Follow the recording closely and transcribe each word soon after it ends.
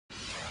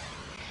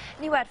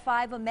New at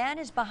 5, a man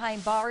is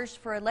behind bars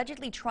for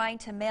allegedly trying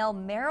to mail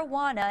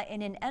marijuana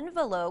in an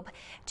envelope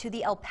to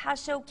the El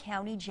Paso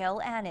County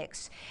Jail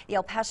Annex. The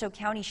El Paso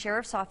County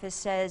Sheriff's Office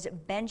says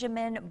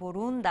Benjamin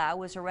Borunda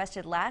was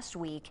arrested last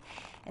week.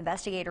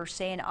 Investigators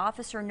say an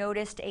officer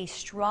noticed a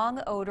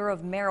strong odor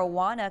of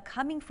marijuana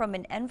coming from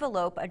an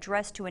envelope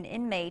addressed to an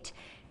inmate.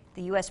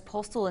 The U.S.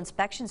 Postal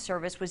Inspection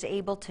Service was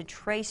able to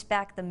trace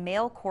back the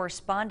mail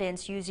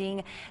correspondence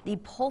using the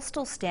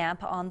postal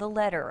stamp on the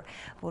letter.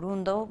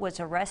 Borundo was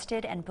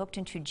arrested and booked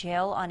into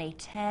jail on a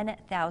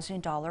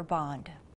 $10,000 bond.